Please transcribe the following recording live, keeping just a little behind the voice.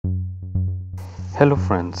Hello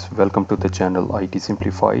friends, welcome to the channel IT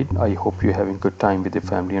Simplified. I hope you're having a good time with your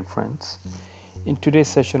family and friends. In today's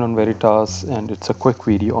session on Veritas, and it's a quick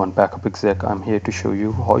video on Backup Exec, I'm here to show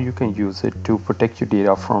you how you can use it to protect your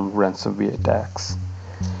data from ransomware attacks.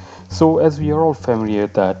 So as we are all familiar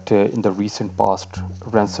that in the recent past,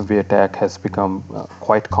 ransomware attack has become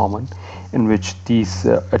quite common, in which these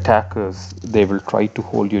attackers, they will try to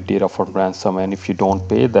hold your data for ransom, and if you don't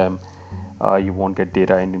pay them, you won't get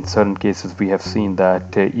data. And in certain cases we have seen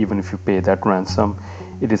that even if you pay that ransom,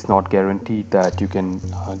 it is not guaranteed that you can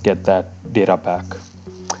get that data back.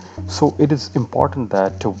 So it is important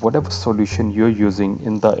that whatever solution you're using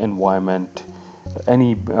in the environment,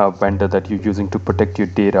 any vendor that you're using to protect your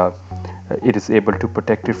data, it is able to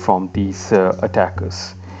protect it from these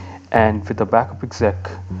attackers. And with the Backup Exec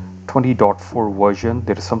 20.4 version,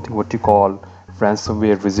 there is something what you call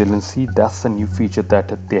Ransomware Resiliency. That's a new feature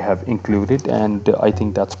that they have included, and I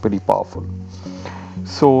think that's pretty powerful.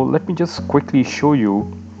 So let me just quickly show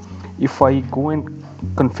you. If I go and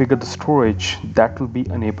configure the storage, that will be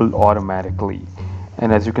enabled automatically.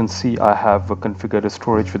 And as you can see, I have configured a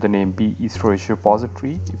storage with the name VBE storage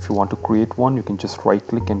repository. If you want to create one, you can just right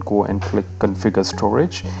click and go and click configure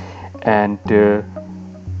storage, and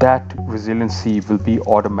that resiliency will be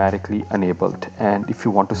automatically enabled. And if you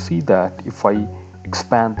want to see that, if I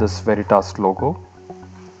expand this Veritas logo,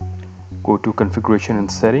 go to configuration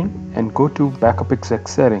and setting and go to Backup Exec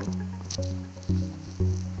setting,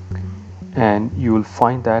 and you will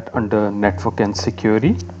find that under network and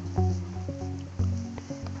security,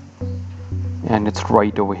 and it's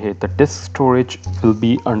right over here. The disk storage will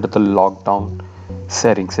be under the lockdown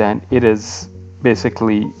settings, and it is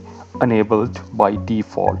basically enabled by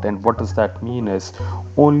default. And what does that mean is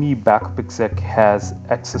only Backup Exec has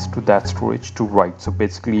access to that storage to write. So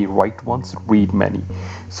basically write once, read many.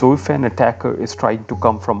 So if an attacker is trying to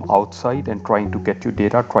come from outside and trying to get your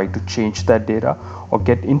data, try to change that data or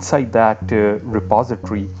get inside that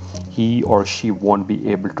repository, he or she won't be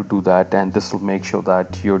able to do that. And this will make sure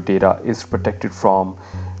that your data is protected from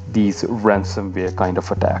these ransomware kind of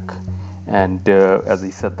attack. And as I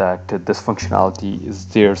said that this functionality is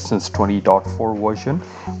there since 20.4 version.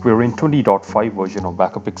 We're in 20.5 version of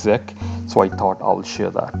Backup Exec, so I thought I'll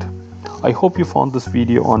share that. I hope you found this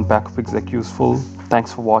video on Backup Exec useful.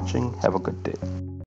 Thanks for watching. Have a good day.